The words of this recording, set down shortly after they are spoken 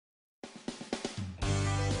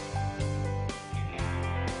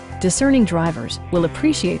discerning drivers will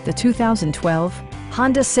appreciate the 2012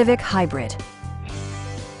 Honda Civic Hybrid.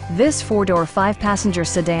 This four-door, five-passenger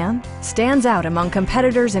sedan stands out among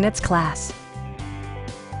competitors in its class.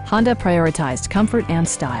 Honda prioritized comfort and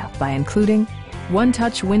style by including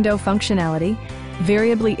one-touch window functionality,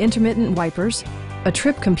 variably intermittent wipers, a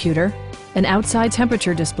trip computer, an outside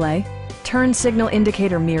temperature display, turn signal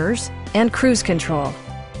indicator mirrors, and cruise control.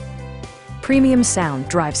 Premium sound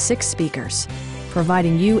drives 6 speakers,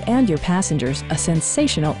 providing you and your passengers a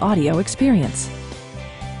sensational audio experience.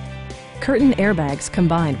 Curtain airbags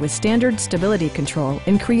combined with standard stability control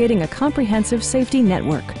in creating a comprehensive safety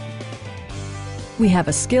network. We have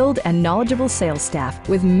a skilled and knowledgeable sales staff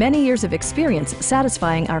with many years of experience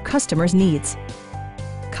satisfying our customers' needs.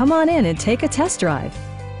 Come on in and take a test drive.